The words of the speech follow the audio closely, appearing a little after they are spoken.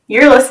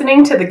You're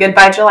listening to the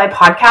Goodbye July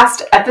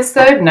podcast,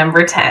 episode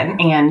number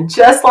 10. And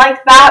just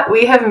like that,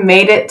 we have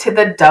made it to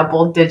the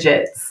double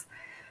digits.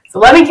 So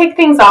let me kick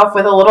things off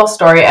with a little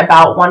story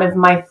about one of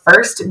my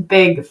first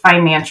big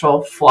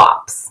financial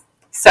flops.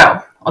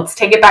 So let's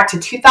take it back to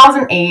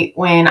 2008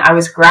 when I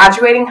was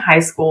graduating high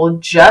school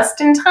just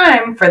in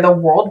time for the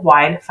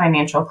worldwide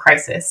financial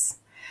crisis.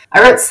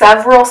 I wrote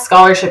several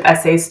scholarship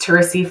essays to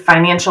receive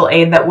financial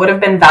aid that would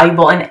have been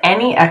valuable in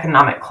any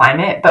economic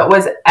climate, but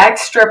was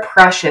extra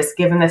precious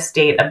given the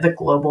state of the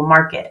global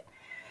market.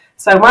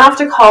 So I went off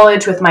to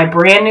college with my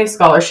brand new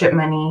scholarship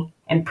money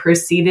and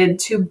proceeded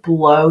to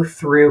blow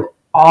through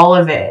all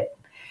of it.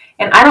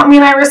 And I don't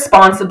mean I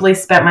responsibly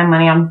spent my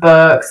money on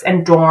books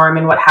and dorm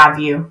and what have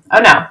you. Oh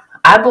no,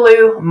 I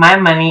blew my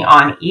money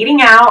on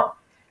eating out,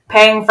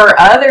 paying for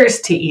others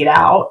to eat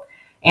out,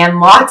 and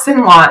lots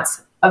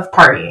of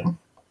partying.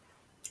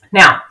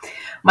 Now,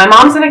 my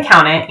mom's an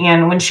accountant,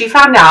 and when she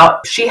found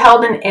out, she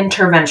held an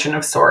intervention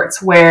of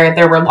sorts where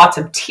there were lots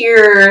of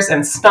tears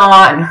and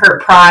snot and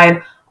hurt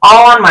pride,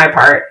 all on my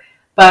part.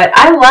 But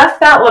I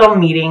left that little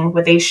meeting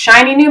with a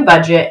shiny new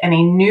budget and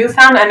a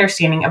newfound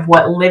understanding of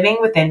what living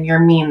within your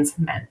means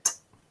meant.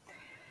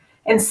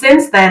 And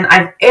since then,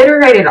 I've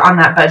iterated on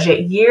that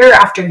budget year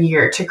after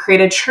year to create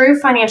a true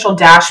financial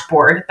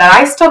dashboard that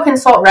I still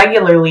consult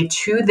regularly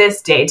to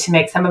this day to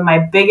make some of my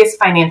biggest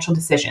financial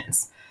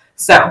decisions.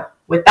 So,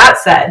 with that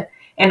said,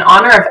 in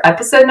honor of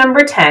episode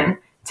number 10,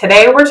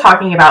 today we're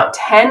talking about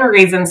 10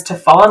 reasons to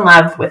fall in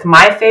love with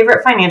my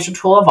favorite financial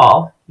tool of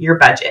all, your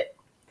budget.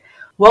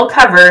 We'll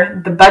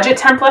cover the budget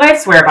template I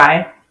swear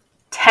by,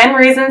 10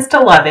 reasons to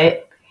love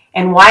it,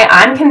 and why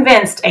I'm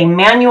convinced a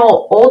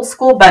manual old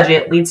school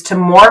budget leads to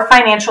more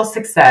financial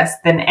success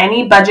than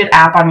any budget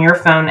app on your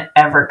phone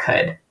ever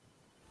could.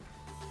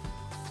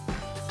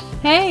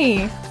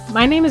 Hey,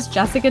 my name is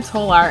Jessica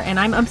Tolar, and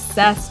I'm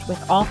obsessed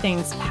with all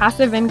things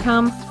passive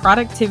income,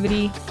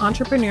 productivity,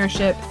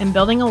 entrepreneurship, and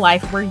building a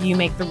life where you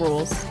make the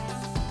rules.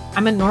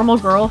 I'm a normal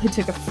girl who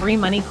took a free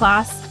money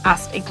class,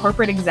 asked a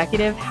corporate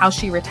executive how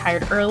she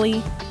retired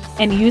early,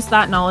 and used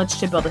that knowledge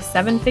to build a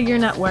 7-figure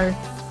net worth,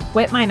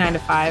 quit my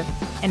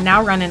 9-to-5, and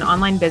now run an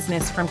online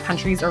business from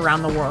countries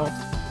around the world.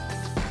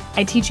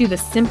 I teach you the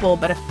simple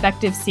but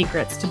effective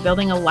secrets to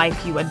building a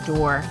life you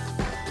adore.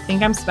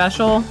 Think I'm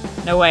special?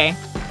 No way.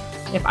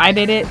 If I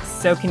did it,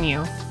 so can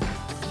you.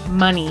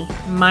 Money,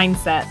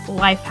 mindset,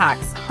 life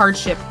hacks,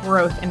 hardship,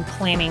 growth, and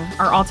planning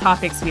are all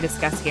topics we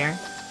discuss here.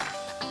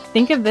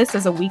 Think of this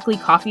as a weekly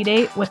coffee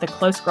date with a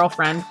close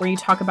girlfriend where you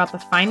talk about the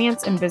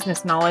finance and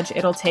business knowledge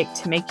it'll take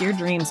to make your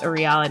dreams a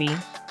reality.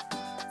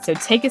 So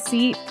take a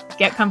seat,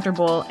 get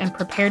comfortable, and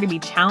prepare to be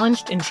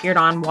challenged and cheered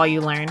on while you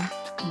learn.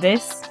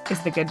 This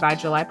is the Goodbye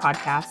July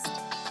podcast.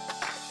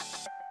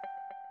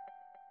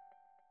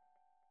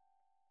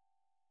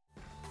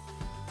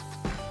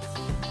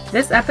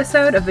 This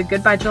episode of the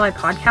Goodbye July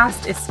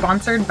podcast is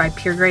sponsored by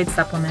Pure Grade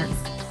Supplements.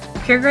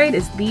 Pure Grade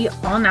is the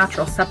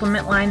all-natural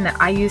supplement line that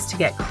I use to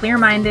get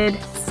clear-minded,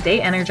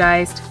 stay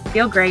energized,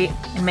 feel great,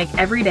 and make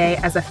every day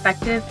as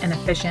effective and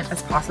efficient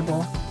as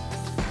possible.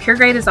 Pure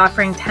Grade is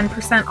offering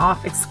 10%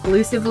 off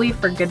exclusively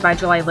for Goodbye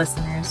July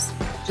listeners.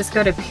 Just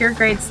go to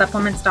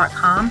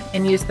puregradesupplements.com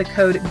and use the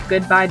code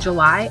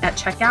GoodbyeJuly at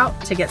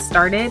checkout to get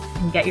started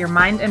and get your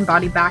mind and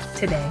body back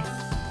today.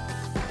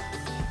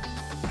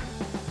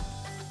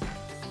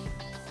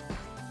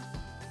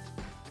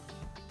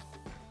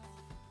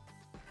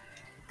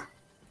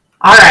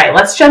 All right,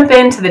 let's jump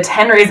into the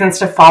 10 reasons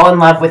to fall in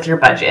love with your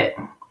budget.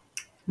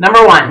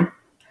 Number 1,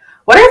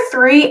 what are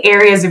 3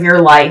 areas of your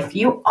life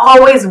you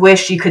always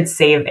wish you could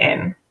save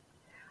in?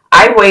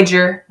 I'd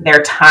wager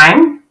they're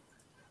time,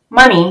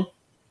 money,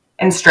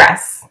 and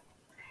stress.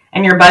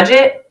 And your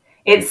budget,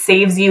 it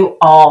saves you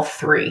all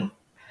 3.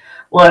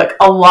 Look,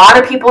 a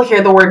lot of people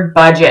hear the word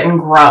budget and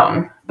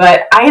groan,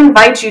 but I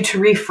invite you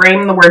to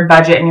reframe the word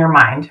budget in your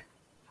mind.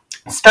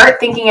 Start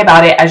thinking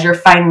about it as your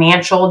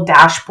financial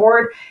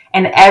dashboard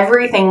and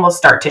everything will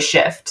start to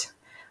shift.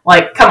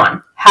 Like, come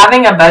on,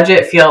 having a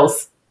budget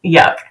feels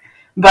yuck,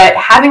 but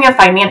having a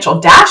financial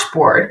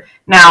dashboard,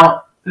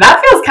 now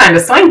that feels kind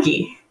of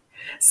swanky.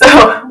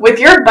 So with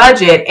your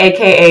budget,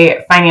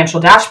 aka financial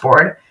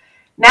dashboard,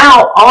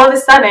 now all of a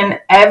sudden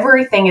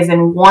everything is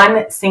in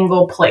one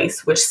single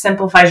place, which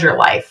simplifies your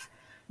life.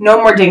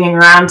 No more digging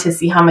around to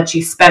see how much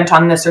you spent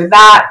on this or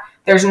that.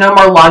 There's no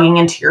more logging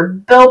into your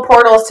bill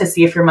portals to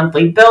see if your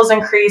monthly bill's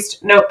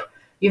increased. Nope.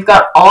 You've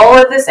got all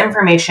of this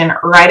information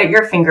right at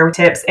your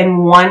fingertips in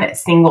one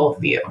single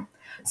view.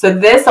 So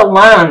this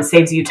alone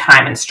saves you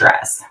time and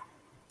stress.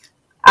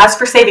 As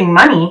for saving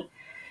money,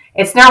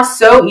 it's now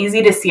so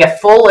easy to see a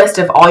full list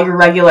of all your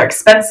regular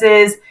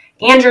expenses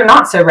and your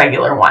not so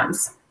regular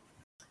ones.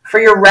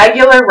 For your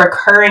regular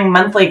recurring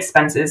monthly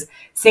expenses,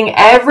 seeing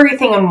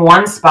everything in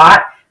one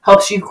spot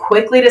helps you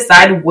quickly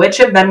decide which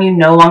of them you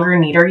no longer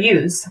need or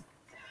use.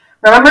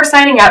 Remember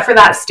signing up for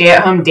that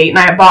stay-at-home date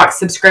night box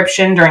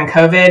subscription during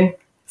COVID?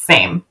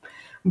 Same.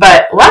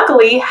 But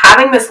luckily,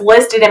 having this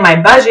listed in my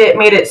budget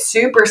made it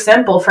super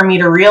simple for me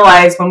to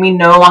realize when we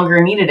no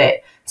longer needed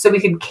it. so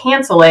we could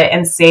cancel it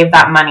and save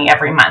that money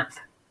every month.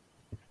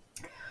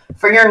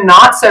 For your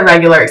not so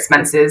regular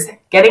expenses,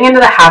 getting into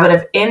the habit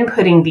of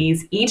inputting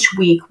these each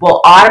week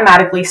will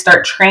automatically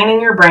start training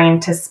your brain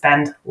to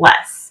spend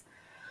less.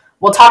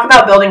 We'll talk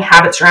about building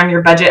habits around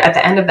your budget at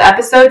the end of the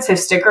episode, so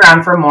stick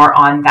around for more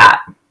on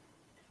that.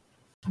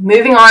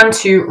 Moving on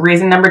to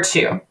reason number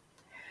 2.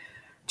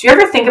 Do you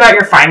ever think about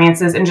your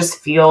finances and just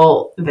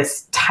feel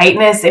this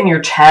tightness in your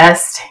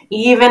chest,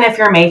 even if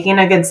you're making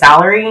a good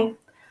salary?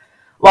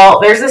 Well,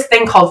 there's this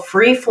thing called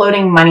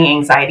free-floating money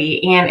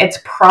anxiety, and it's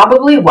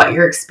probably what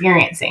you're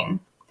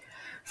experiencing.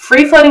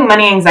 Free-floating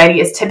money anxiety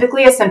is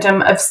typically a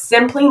symptom of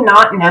simply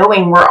not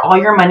knowing where all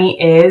your money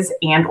is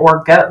and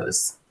or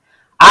goes.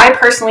 I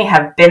personally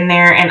have been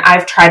there, and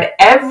I've tried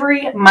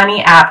every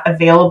money app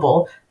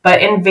available,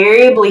 but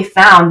invariably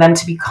found them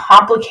to be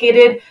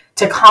complicated,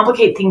 to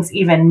complicate things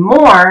even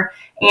more,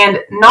 and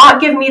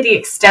not give me the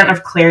extent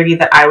of clarity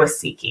that I was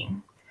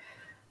seeking.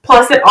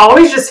 Plus, it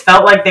always just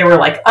felt like they were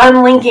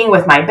unlinking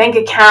with my bank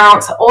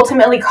accounts,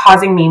 ultimately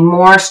causing me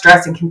more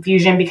stress and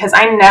confusion because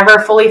I never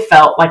fully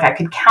felt like I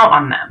could count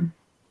on them.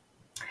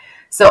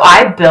 So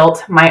I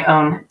built my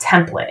own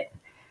template.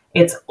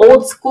 It's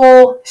old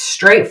school,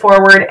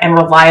 straightforward, and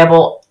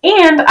reliable,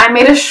 and I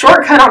made a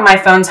shortcut on my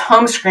phone's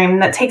home screen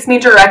that takes me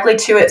directly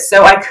to it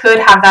so I could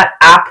have that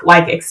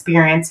app-like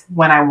experience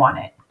when I want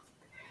it.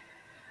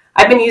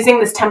 I've been using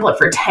this template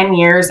for 10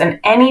 years, and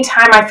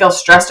anytime I feel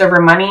stressed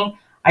over money,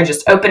 I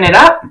just open it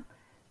up,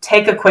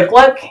 take a quick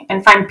look,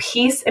 and find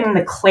peace in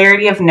the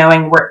clarity of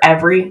knowing where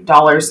every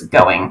dollar's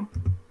going.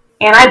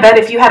 And I bet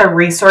if you had a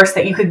resource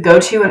that you could go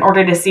to in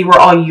order to see where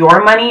all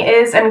your money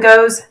is and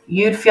goes,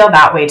 you'd feel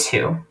that way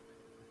too.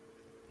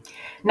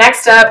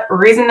 Next up,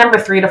 reason number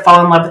 3 to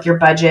fall in love with your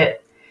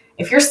budget.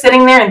 If you're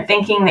sitting there and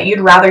thinking that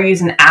you'd rather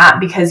use an app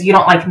because you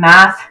don't like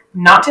math,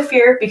 not to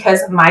fear,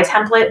 because my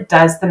template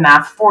does the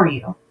math for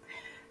you.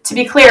 To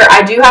be clear,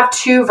 I do have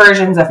 2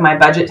 versions of my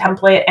budget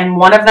template, and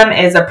one of them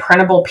is a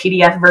printable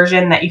PDF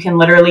version that you can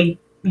literally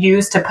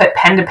use to put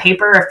pen to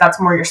paper if that's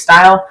more your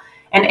style.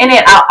 And in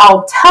it,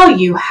 I'll tell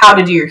you how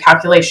to do your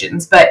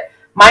calculations, but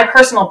my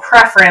personal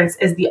preference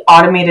is the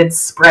automated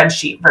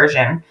spreadsheet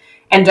version.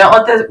 And don't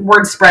let the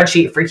word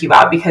spreadsheet freak you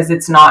out because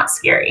it's not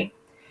scary.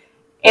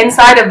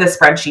 Inside of the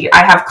spreadsheet,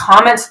 I have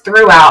comments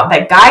throughout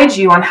that guide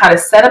you on how to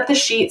set up the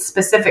sheet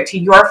specific to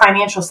your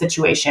financial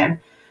situation,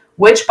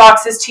 which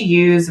boxes to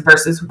use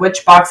versus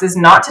which boxes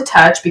not to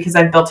touch because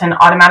I've built in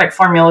automatic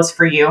formulas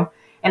for you,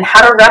 and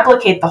how to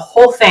replicate the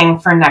whole thing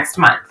for next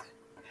month.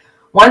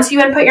 Once you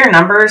input your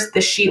numbers,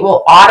 the sheet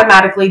will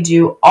automatically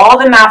do all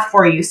the math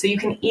for you so you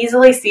can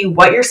easily see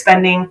what you're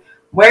spending,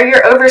 where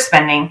you're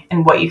overspending,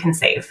 and what you can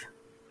save.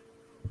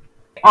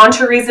 On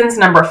to reasons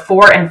number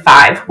 4 and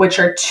 5, which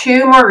are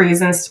 2 more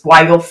reasons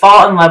why you'll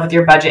fall in love with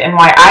your budget and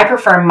why I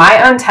prefer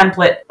my own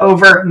template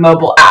over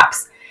mobile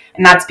apps.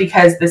 And that's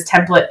because this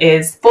template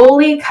is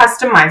fully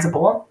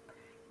customizable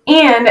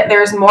and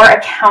there's more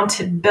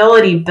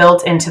accountability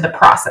built into the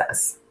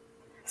process.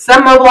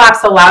 Some mobile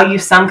apps allow you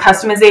some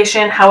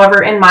customization.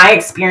 However, in my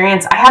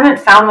experience, I haven't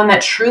found one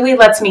that truly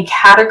lets me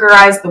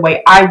categorize the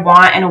way I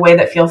want in a way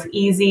that feels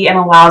easy and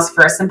allows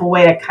for a simple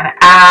way to kind of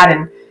add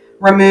and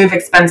remove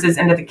expenses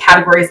into the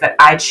categories that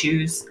I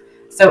choose.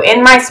 So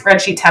in my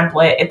spreadsheet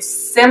template, it's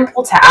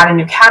simple to add a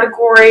new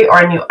category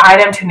or a new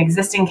item to an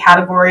existing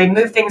category,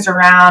 move things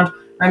around,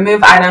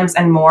 remove items,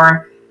 and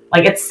more.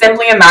 It's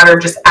simply a matter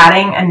of just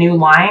adding a new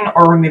line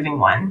or removing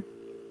one.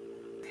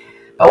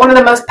 But one of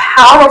the most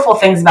powerful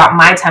things about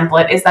my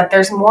template is that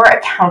there's more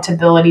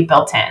accountability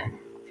built in.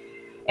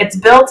 It's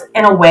built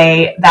in a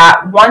way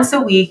that once a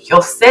week,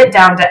 you'll sit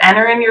down to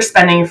enter in your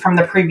spending from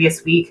the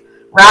previous week,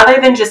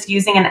 rather than just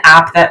using an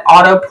app that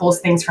auto pulls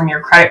things from your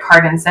credit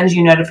card and sends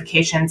you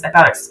notifications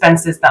about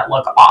expenses that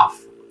look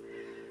off.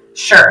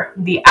 Sure,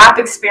 the app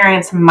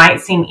experience might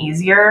seem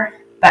easier,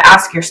 but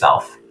ask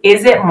yourself,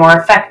 is it more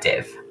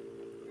effective?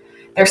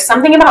 There's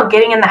something about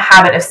getting in the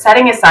habit of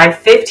setting aside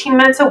 15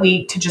 minutes a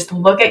week to just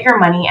look at your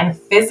money and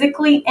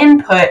physically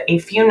input a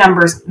few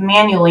numbers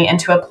manually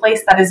into a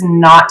place that is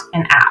not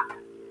an app.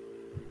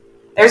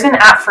 There's an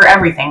app for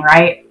everything,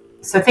 right?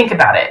 So think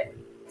about it.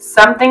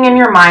 Something in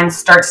your mind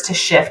starts to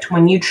shift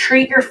when you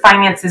treat your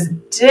finances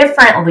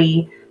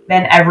differently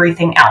than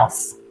everything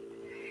else.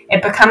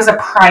 It becomes a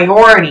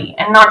priority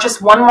and not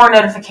just one more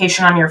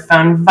notification on your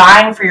phone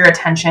vying for your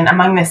attention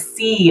among the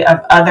sea of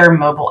other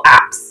mobile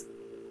apps.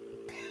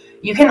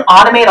 You can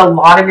automate a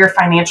lot of your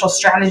financial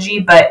strategy,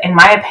 but in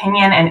my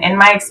opinion and in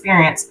my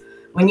experience,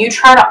 when you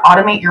try to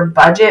automate your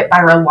budget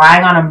by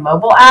relying on a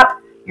mobile app,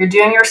 you're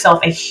doing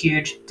yourself a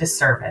huge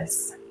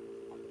disservice.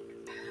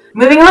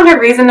 Moving on to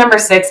reason number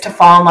 6 to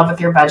fall in love with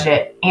your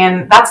budget,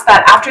 and that's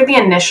that after the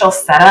initial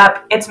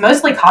setup, it's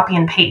mostly copy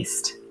and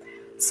paste.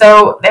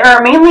 So there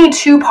are mainly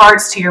 2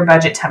 parts to your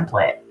budget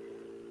template.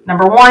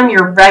 Number 1,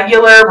 your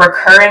regular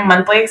recurring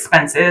monthly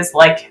expenses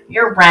like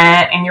your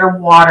rent and your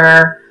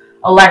water,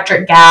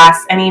 electric,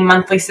 gas, any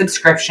monthly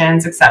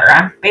subscriptions,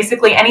 etc.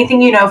 Basically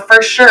anything you know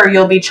for sure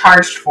you'll be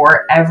charged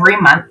for every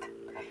month.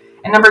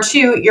 And number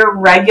 2, your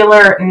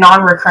regular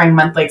non-recurring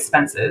monthly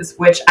expenses,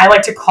 which I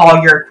like to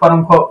call your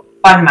quote-unquote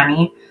fun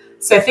money.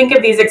 So think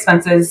of these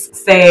expenses,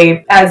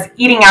 say, as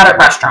eating out at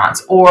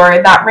restaurants,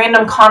 or that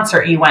random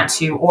concert you went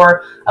to,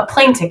 or a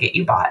plane ticket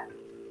you bought.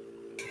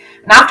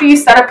 And after you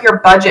set up your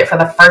budget for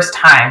the first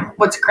time,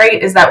 what's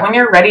great is that when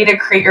you're ready to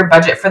create your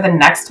budget for the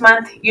next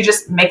month, you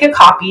just make a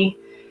copy,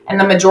 and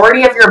the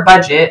majority of your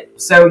budget,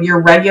 so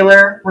your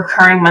regular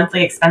recurring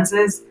monthly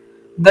expenses,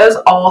 those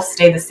all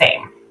stay the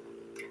same.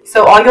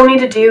 So all you'll need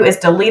to do is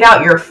delete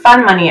out your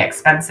fun money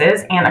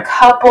expenses and a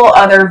couple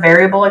other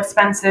variable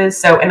expenses.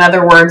 So in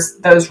other words,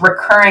 those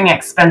recurring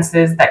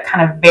expenses that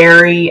kind of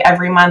vary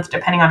every month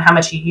depending on how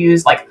much you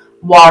use, like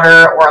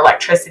water or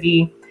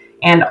electricity.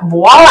 And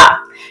voila,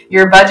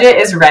 your budget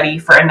is ready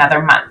for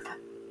another month.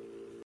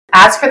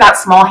 As for that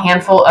small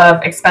handful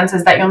of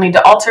expenses that you'll need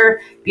to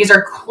alter, these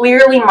are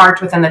clearly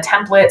marked within the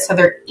template, so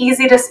they're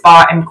easy to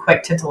spot and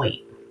quick to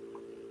delete.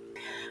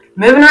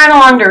 Moving right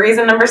along to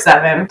reason number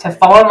 7, to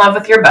fall in love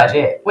with your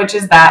budget, which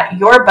is that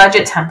your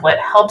budget template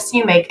helps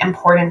you make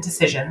important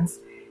decisions.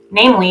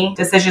 Namely,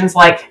 decisions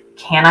like,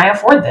 can I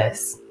afford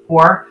this?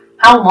 Or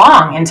how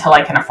long until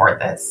I can afford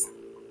this?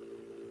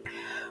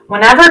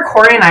 Whenever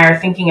Corey and I are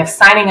thinking of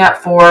signing up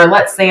for,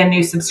 let's say, a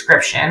new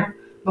subscription,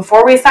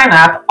 before we sign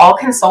up, I'll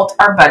consult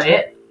our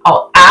budget,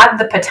 I'll add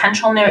the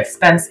potential new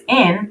expense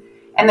in,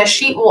 and the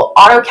sheet will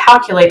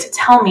auto-calculate to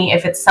tell me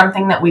if it's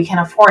something that we can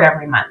afford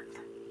every month.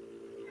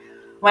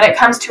 When it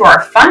comes to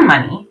our fun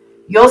money,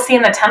 you'll see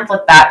in the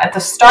template that at the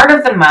start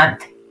of the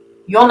month,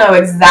 you'll know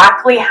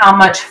exactly how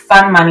much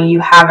fun money you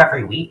have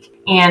every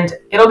week, and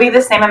it'll be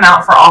the same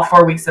amount for all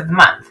 4 weeks of the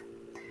month.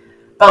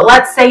 But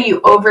let's say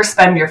you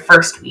overspend your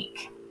first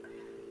week.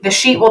 The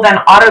sheet will then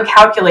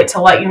auto-calculate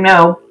to let you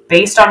know,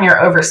 based on your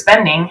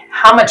overspending,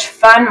 how much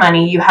fun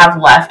money you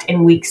have left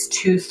in weeks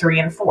 2, 3,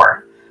 and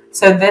 4.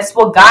 So this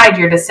will guide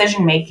your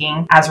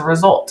decision-making as a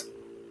result.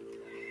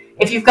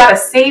 If you've got a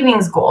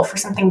savings goal for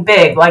something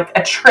big, like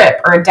a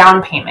trip or a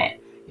down payment,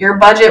 your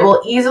budget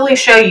will easily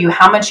show you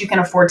how much you can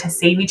afford to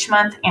save each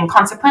month and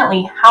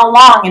consequently how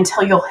long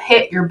until you'll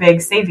hit your big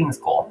savings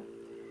goal.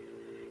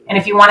 And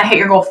if you want to hit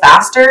your goal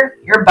faster,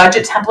 your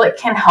budget template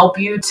can help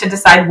you to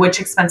decide which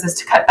expenses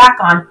to cut back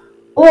on,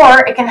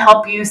 or it can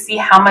help you see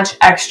how much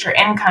extra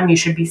income you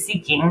should be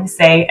seeking,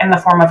 say in the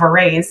form of a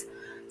raise,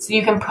 so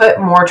you can put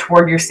more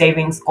toward your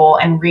savings goal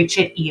and reach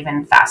it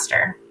even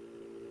faster.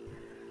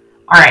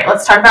 All right,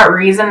 let's talk about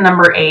reason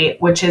number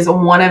 8, which is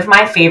one of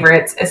my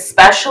favorites,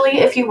 especially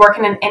if you work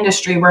in an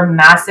industry where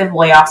massive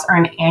layoffs are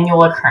an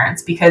annual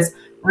occurrence, because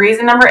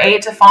reason number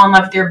 8 to fall in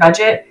love with your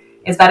budget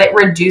is that it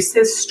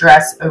reduces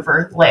stress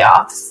over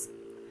layoffs.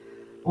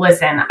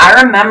 Listen,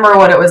 I remember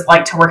what it was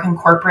like to work in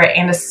corporate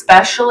and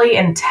especially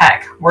in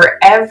tech, where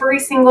every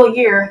single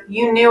year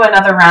you knew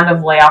another round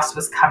of layoffs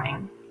was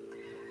coming.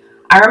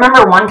 I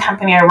remember one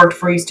company I worked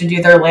for used to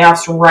do their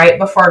layoffs right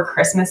before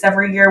Christmas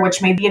every year,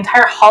 which made the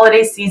entire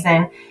holiday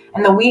season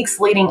and the weeks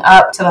leading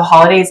up to the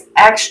holidays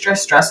extra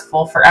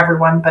stressful for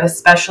everyone, but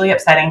especially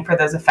upsetting for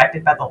those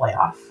affected by the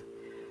layoff.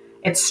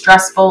 It's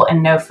stressful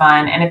and no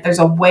fun, and if there's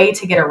a way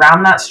to get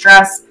around that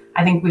stress,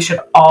 I think we should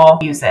all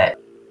use it.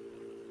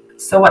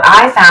 So what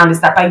I found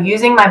is that by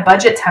using my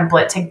budget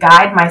template to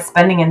guide my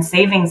spending and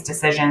savings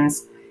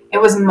decisions,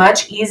 it was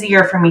much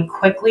easier for me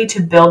quickly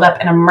to build up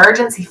an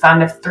emergency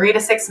fund of 3 to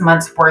 6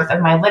 months worth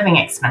of my living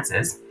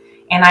expenses.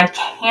 And I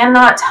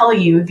cannot tell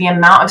you the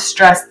amount of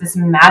stress this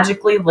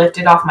magically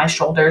lifted off my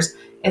shoulders,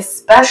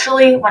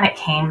 especially when it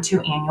came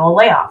to annual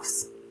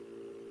layoffs.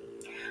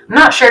 I'm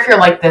not sure if you're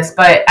like this,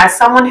 but as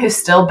someone who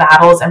still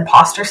battles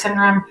imposter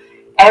syndrome,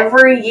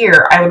 every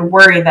year I would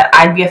worry that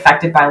I'd be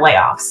affected by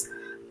layoffs.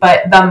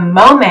 But the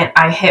moment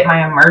I hit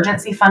my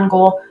emergency fund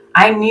goal,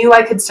 I knew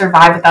I could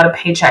survive without a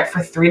paycheck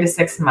for 3 to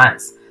 6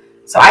 months.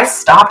 So I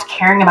stopped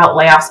caring about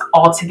layoffs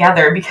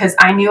altogether because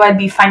I knew I'd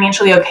be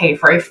financially okay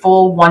for a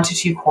full 1 to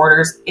 2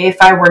 quarters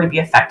if I were to be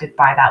affected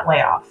by that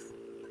layoff.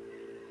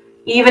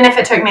 Even if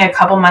it took me a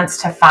couple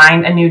months to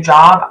find a new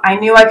job, I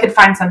knew I could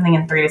find something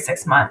in 3 to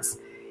 6 months.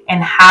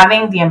 And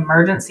having the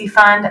emergency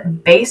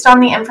fund based on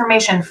the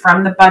information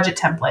from the budget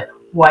template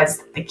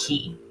was the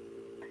key.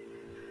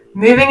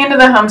 Moving into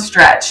the home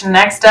stretch,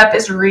 next up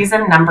is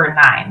reason number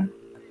 9.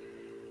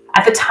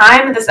 At the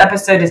time this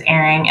episode is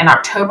airing in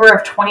October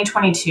of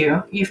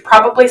 2022, you've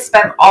probably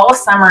spent all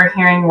summer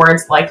hearing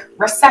words like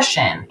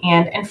recession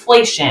and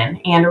inflation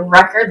and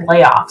record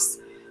layoffs,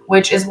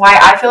 which is why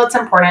I feel it's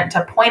important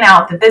to point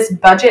out that this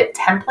budget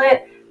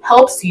template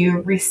helps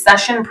you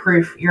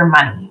recession-proof your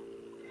money.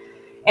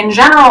 In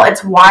general,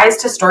 it's wise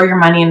to store your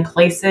money in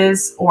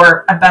places,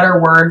 or a better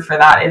word for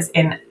that is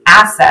in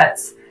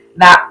assets,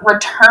 that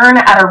return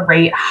at a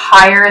rate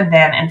higher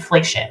than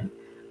inflation.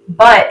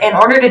 But in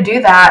order to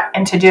do that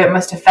and to do it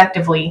most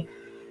effectively,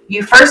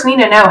 you first need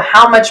to know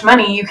how much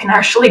money you can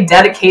actually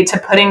dedicate to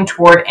putting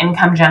toward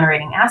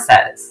income-generating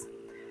assets.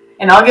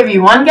 And I'll give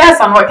you one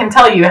guess on what can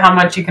tell you how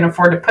much you can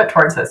afford to put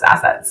towards those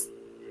assets.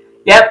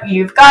 Yep,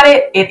 you've got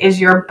it. It is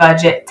your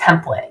budget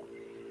template.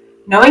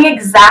 Knowing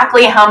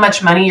exactly how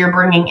much money you're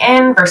bringing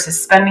in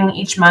versus spending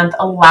each month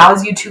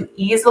allows you to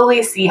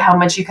easily see how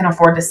much you can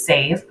afford to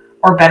save,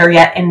 or better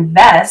yet,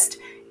 invest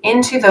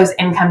into those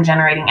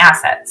income-generating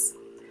assets.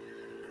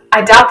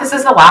 I doubt this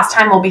is the last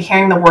time we'll be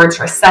hearing the words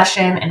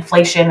recession,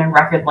 inflation, and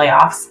record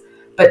layoffs,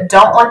 but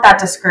don't let that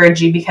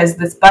discourage you, because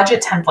this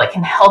budget template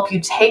can help you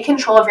take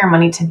control of your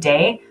money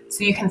today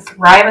so you can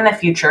thrive in the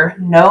future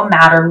no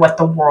matter what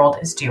the world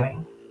is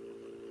doing.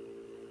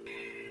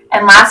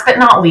 And last but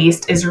not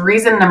least is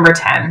reason number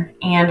 10.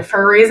 And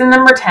for reason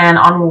number 10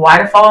 on why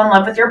to fall in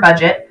love with your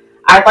budget,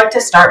 I'd like to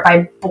start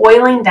by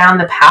boiling down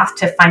the path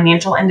to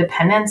financial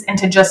independence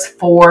into just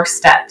 4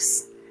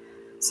 steps.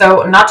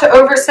 So not to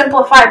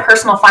oversimplify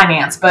personal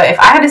finance, but if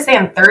I had to say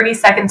in 30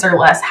 seconds or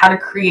less how to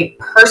create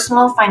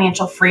personal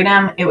financial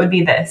freedom, it would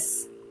be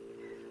this.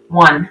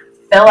 1,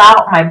 fill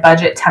out my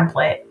budget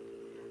template.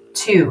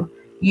 2,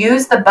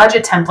 use the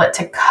budget template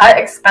to cut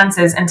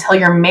expenses until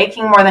you're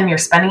making more than you're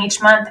spending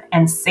each month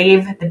and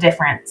save the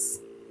difference.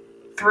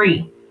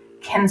 3,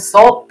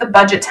 consult the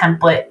budget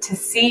template to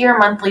see your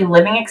monthly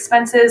living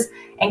expenses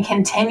and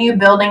continue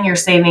building your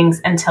savings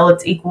until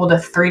it's equal to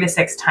 3 to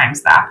 6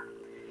 times that.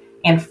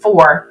 And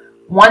 4,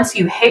 once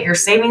you hit your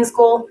savings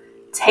goal,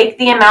 take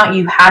the amount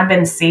you had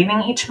been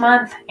saving each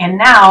month and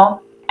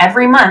now,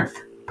 every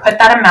month, put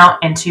that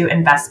amount into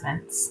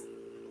investments.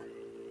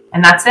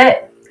 And that's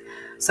it.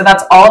 So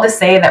that's all to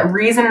say that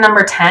reason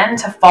number 10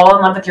 to fall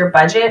in love with your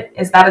budget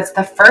is that it's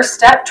the first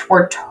step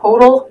toward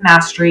total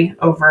mastery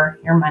over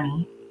your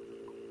money.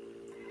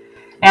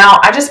 Now,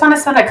 I just want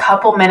to spend a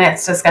couple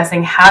minutes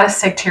discussing how to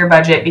stick to your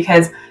budget,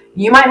 because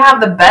you might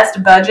have the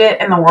best budget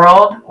in the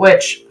world,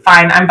 which,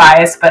 fine, I'm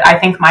biased, but I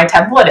think my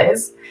template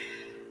is.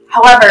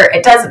 However,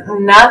 it does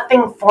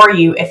nothing for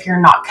you if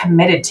you're not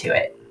committed to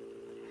it.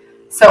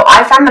 So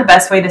I found the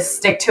best way to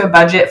stick to a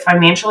budget,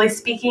 financially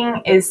speaking,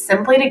 is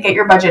simply to get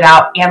your budget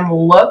out and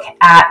look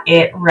at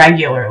it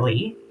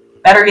regularly.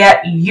 Better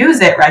yet, use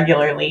it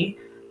regularly.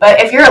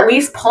 But if you're at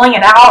least pulling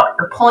it out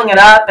or pulling it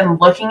up and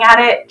looking at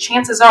it,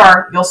 chances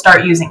are you'll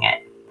start using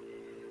it.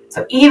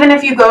 So even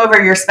if you go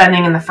over your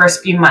spending in the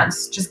first few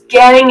months, just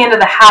getting into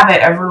the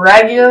habit of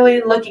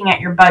regularly looking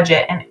at your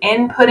budget and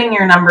inputting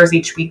your numbers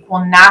each week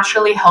will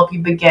naturally help you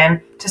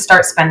begin to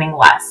start spending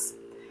less.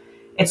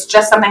 It's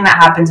just something that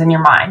happens in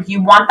your mind.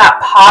 You want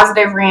that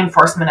positive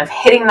reinforcement of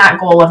hitting that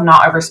goal of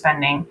not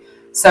overspending.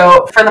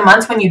 So for the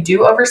months when you do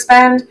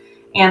overspend,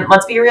 and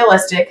let's be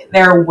realistic,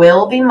 there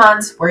will be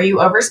months where you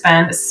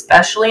overspend,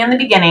 especially in the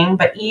beginning,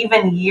 but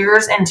even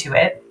years into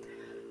it,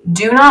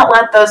 do not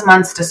let those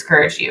months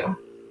discourage you.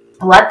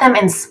 Let them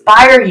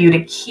inspire you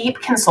to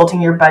keep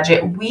consulting your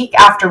budget week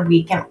after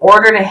week in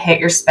order to hit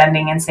your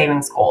spending and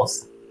savings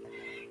goals.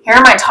 Here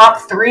are my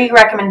top 3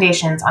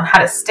 recommendations on how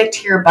to stick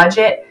to your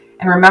budget,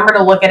 and remember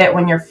to look at it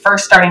when you're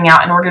first starting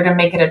out in order to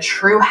make it a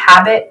true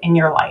habit in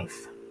your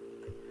life.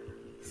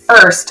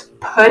 First,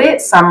 put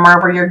it somewhere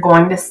where you're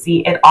going to see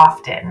it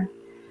often.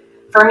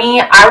 For me,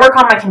 I work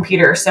on my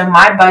computer, so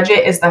my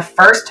budget is the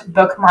first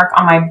bookmark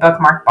on my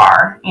bookmark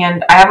bar,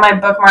 and I have my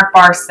bookmark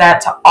bar set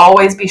to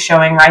always be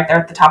showing right there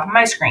at the top of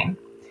my screen.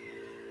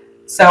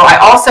 So I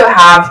also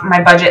have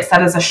my budget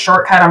set as a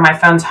shortcut on my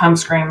phone's home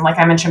screen, like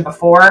I mentioned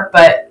before,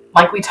 but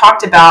like we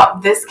talked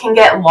about, this can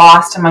get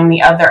lost among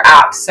the other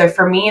apps. So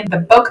for me, the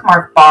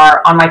bookmark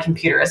bar on my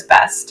computer is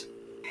best.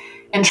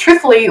 And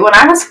truthfully, when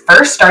I was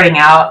first starting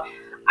out,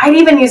 I'd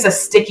even use a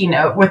sticky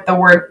note with the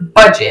word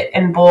budget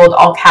in bold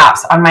all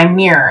caps on my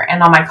mirror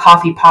and on my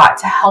coffee pot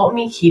to help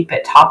me keep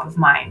it top of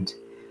mind.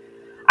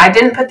 I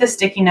didn't put the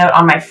sticky note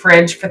on my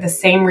fridge for the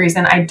same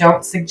reason I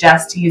don't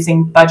suggest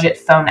using budget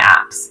phone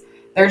apps.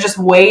 There are just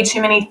way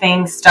too many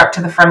things stuck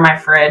to the front of my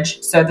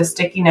fridge, so the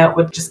sticky note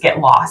would just get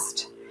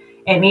lost.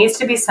 It needs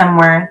to be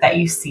somewhere that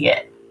you see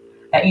it,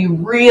 that you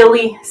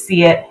really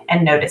see it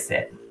and notice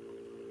it.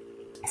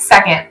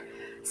 Second,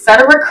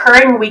 set a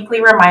recurring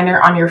weekly reminder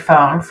on your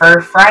phone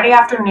for Friday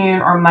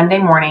afternoon or Monday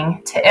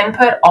morning to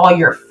input all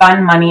your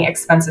fun money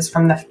expenses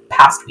from the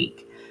past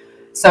week.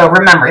 So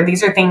remember,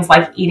 these are things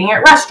like eating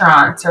at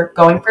restaurants or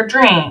going for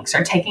drinks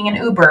or taking an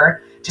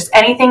Uber, just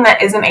anything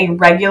that isn't a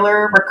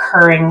regular,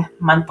 recurring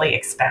monthly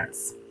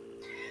expense.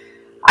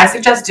 I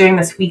suggest doing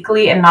this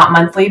weekly and not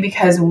monthly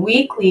because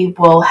weekly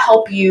will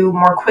help you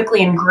more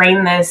quickly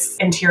ingrain this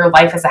into your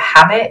life as a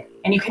habit,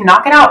 and you can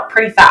knock it out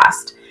pretty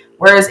fast.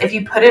 Whereas if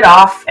you put it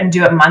off and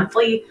do it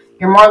monthly,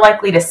 you're more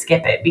likely to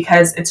skip it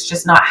because it's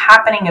just not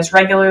happening as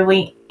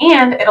regularly,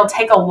 and it'll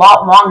take a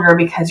lot longer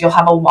because you'll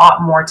have a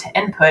lot more to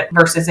input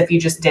versus if you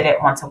just did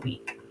it once a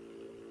week.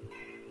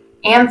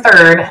 And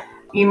third,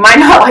 you might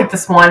not like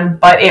this one,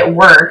 but it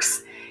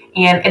works,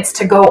 and it's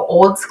to go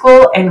old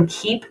school and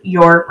keep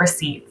your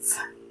receipts.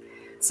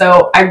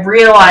 So I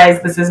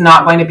realize this is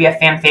not going to be a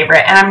fan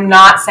favorite, and I'm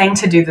not saying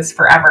to do this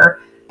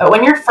forever, but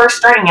when you're first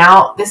starting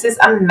out, this is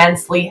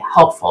immensely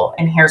helpful,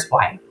 and here's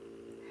why.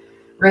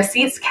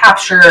 Receipts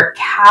capture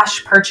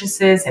cash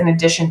purchases in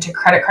addition to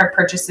credit card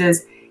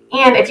purchases,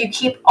 and if you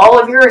keep all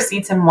of your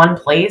receipts in one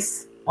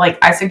place, like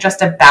I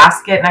suggest a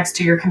basket next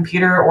to your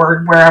computer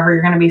or wherever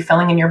you're going to be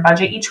filling in your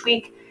budget each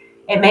week,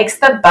 It makes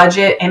the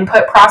budget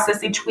input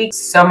process each week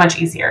so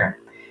much easier.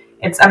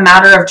 It's a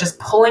matter of just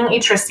pulling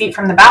each receipt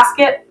from the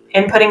basket,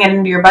 inputting it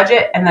into your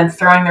budget, and then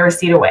throwing the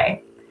receipt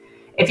away.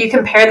 If you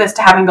compare this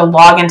to having to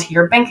log into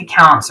your bank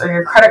accounts or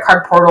your credit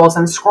card portals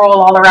and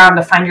scroll all around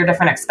to find your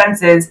different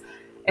expenses,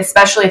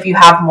 especially if you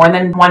have more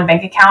than one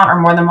bank account or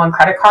more than one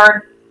credit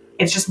card,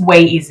 it's just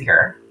way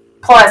easier.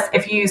 Plus,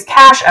 if you use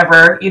cash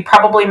ever, you'd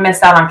probably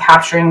miss out on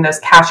capturing those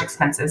cash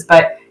expenses.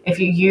 But if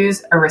you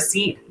use a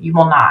receipt, you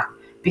will not.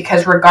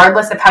 Because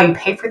regardless of how you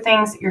pay for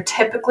things, you're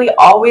typically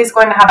always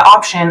going to have the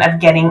option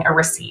of getting a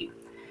receipt.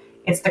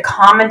 It's the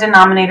common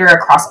denominator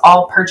across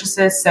all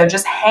purchases, so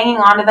just hanging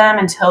on to them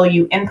until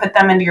you input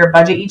them into your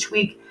budget each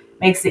week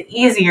makes it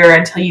easier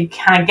until you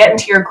kind of get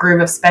into your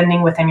groove of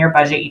spending within your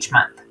budget each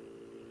month.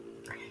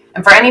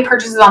 And for any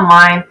purchases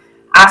online,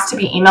 ask to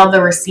be emailed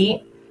the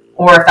receipt,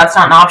 or if that's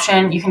not an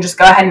option, you can just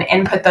go ahead and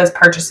input those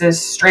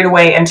purchases straight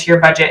away into your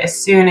budget as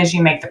soon as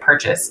you make the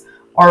purchase,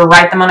 or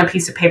write them on a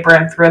piece of paper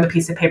and throw the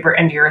piece of paper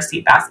into your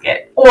receipt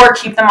basket, or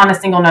keep them on a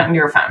single note into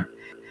your phone.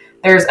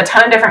 There's a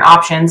ton of different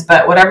options,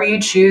 but whatever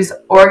you choose,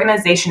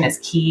 organization is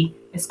key,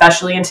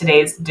 especially in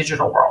today's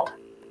digital world.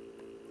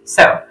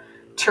 So,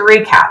 to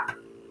recap,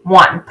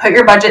 1, put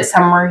your budget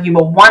somewhere you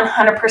will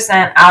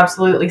 100%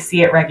 absolutely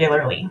see it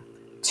regularly.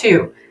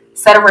 2,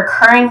 set a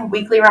recurring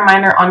weekly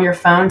reminder on your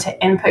phone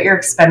to input your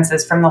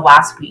expenses from the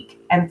last week.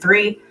 And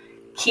 3,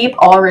 keep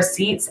all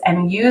receipts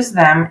and use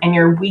them in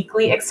your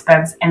weekly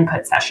expense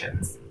input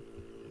sessions.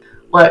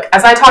 Look,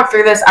 as I talk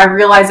through this, I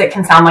realize it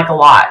can sound like a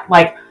lot.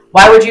 Like,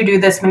 why would you do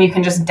this when you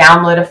can just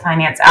download a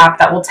finance app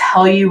that will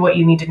tell you what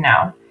you need to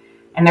know?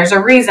 And there's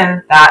a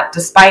reason that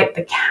despite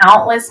the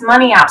countless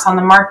money apps on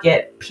the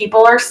market,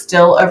 people are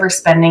still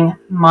overspending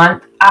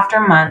month after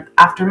month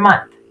after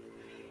month.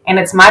 And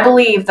it's my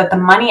belief that the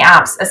money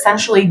apps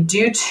essentially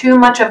do too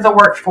much of the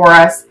work for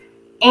us,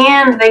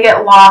 and they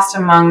get lost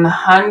among the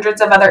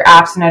hundreds of other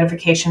apps and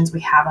notifications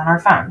we have on our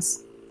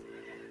phones.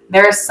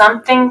 There is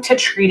something to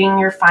treating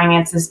your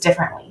finances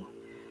differently.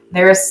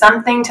 There is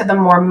something to the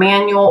more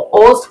manual,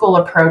 old school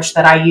approach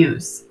that I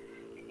use.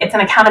 It's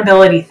an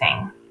accountability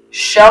thing.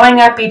 Showing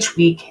up each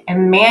week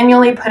and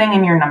manually putting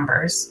in your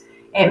numbers.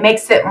 It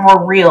makes it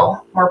more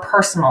real, more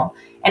personal,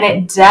 and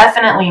it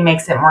definitely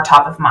makes it more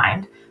top of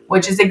mind,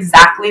 which is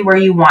exactly where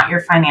you want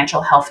your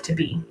financial health to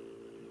be.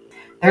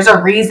 There's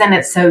a reason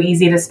it's so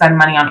easy to spend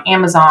money on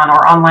Amazon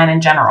or online in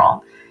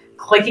general.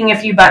 Clicking a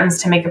few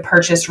buttons to make a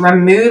purchase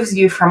removes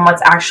you from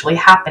what's actually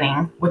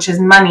happening, which is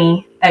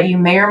money that you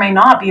may or may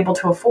not be able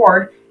to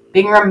afford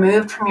being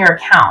removed from your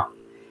account.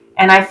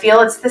 And I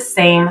feel it's the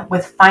same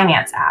with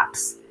finance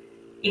apps.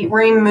 It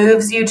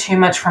removes you too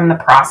much from the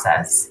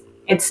process.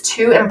 It's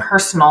too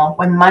impersonal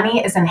when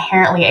money is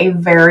inherently a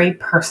very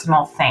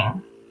personal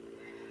thing.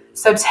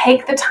 So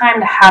take the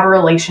time to have a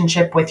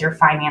relationship with your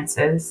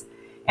finances.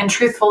 And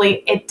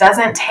truthfully, it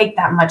doesn't take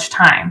that much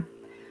time.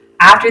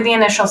 After the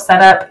initial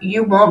setup,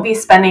 you won't be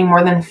spending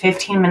more than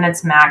 15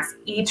 minutes max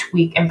each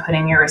week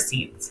inputting your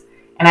receipts.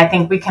 And I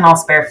think we can all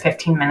spare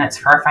 15 minutes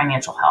for our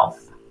financial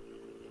health.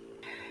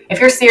 If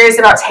you're serious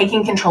about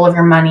taking control of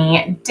your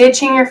money,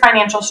 ditching your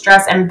financial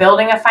stress, and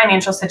building a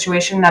financial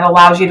situation that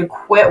allows you to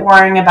quit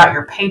worrying about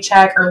your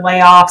paycheck or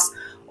layoffs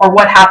or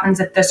what happens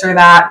if this or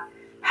that,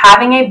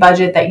 having a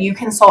budget that you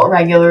consult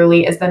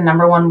regularly is the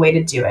number one way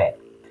to do it.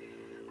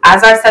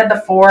 As I've said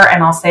before,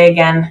 and I'll say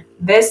again,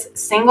 this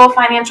single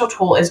financial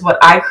tool is what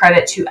I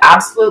credit to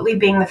absolutely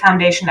being the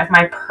foundation of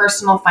my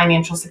personal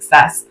financial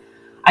success.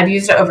 I've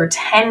used it over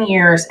 10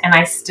 years and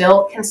I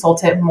still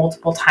consult it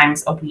multiple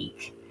times a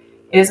week.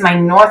 It is my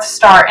North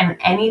Star in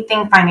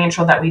anything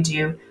financial that we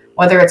do,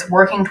 whether it's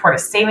working toward a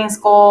savings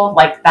goal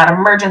like that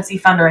emergency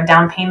fund or a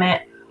down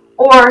payment,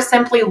 or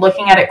simply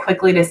looking at it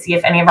quickly to see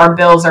if any of our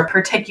bills are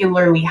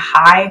particularly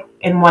high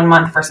in one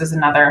month versus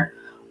another,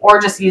 or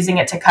just using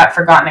it to cut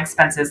forgotten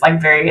expenses like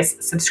various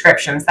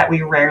subscriptions that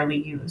we rarely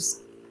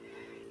use.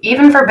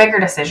 Even for bigger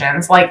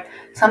decisions, like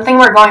something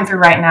we're going through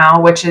right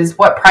now, which is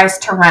what price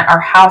to rent our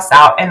house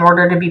out in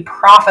order to be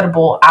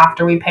profitable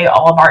after we pay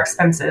all of our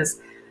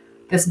expenses,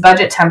 this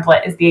budget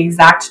template is the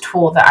exact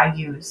tool that I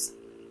use.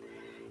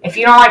 If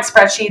you don't like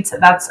spreadsheets,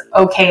 that's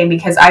okay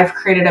because I've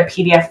created a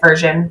PDF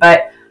version,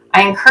 but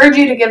I encourage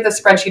you to give the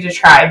spreadsheet a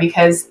try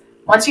because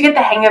once you get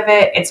the hang of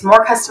it, it's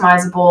more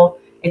customizable,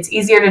 it's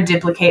easier to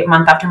duplicate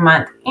month after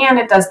month, and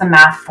it does the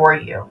math for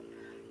you.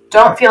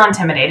 Don't feel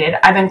intimidated.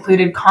 I've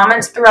included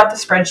comments throughout the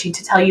spreadsheet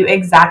to tell you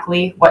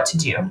exactly what to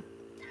do.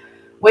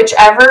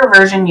 Whichever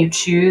version you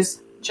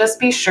choose,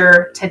 just be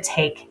sure to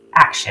take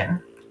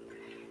action.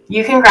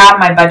 You can grab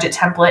my budget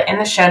template in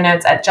the show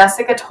notes at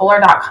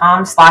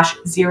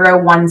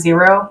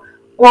jessicatoller.com/010,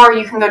 or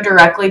you can go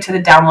directly to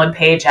the download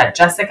page at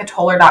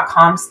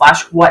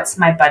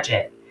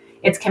jessicatoller.com/whatsmybudget.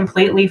 It's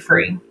completely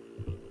free.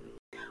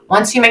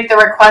 Once you make the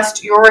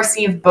request, you'll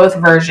receive both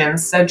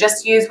versions, so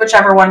just use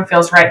whichever one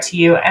feels right to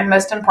you, and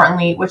most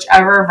importantly,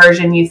 whichever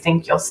version you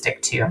think you'll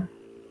stick to.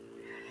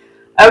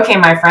 Okay,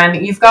 my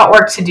friend, you've got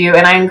work to do,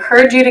 and I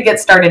encourage you to get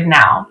started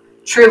now.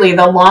 Truly,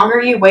 the longer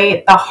you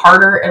wait, the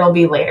harder it'll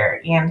be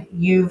later, and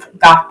you've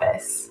got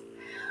this.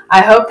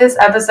 I hope this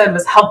episode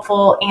was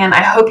helpful, and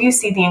I hope you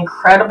see the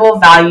incredible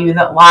value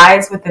that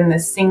lies within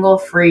this single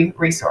free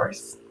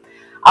resource.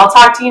 I'll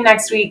talk to you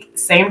next week,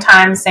 same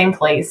time, same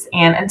place,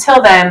 and until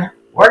then,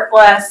 work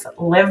less,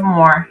 live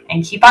more,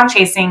 and keep on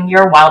chasing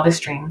your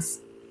wildest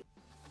dreams.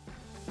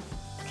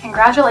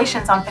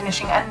 Congratulations on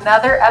finishing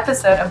another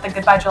episode of the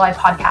Goodbye July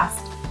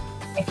podcast.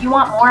 If you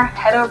want more,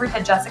 head over to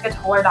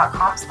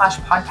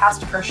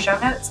jessicatoller.com/podcast for show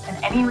notes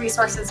and any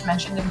resources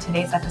mentioned in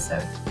today's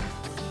episode.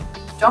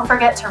 Don't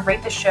forget to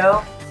rate the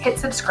show, hit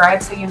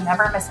subscribe so you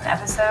never miss an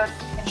episode,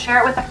 and share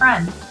it with a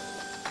friend.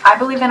 I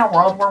believe in a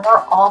world where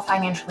we're all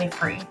financially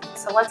free,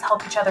 so let's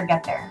help each other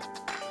get there.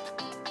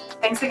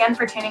 Thanks again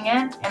for tuning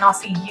in, and I'll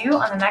see you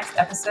on the next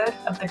episode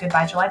of the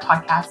Goodbye July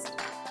podcast.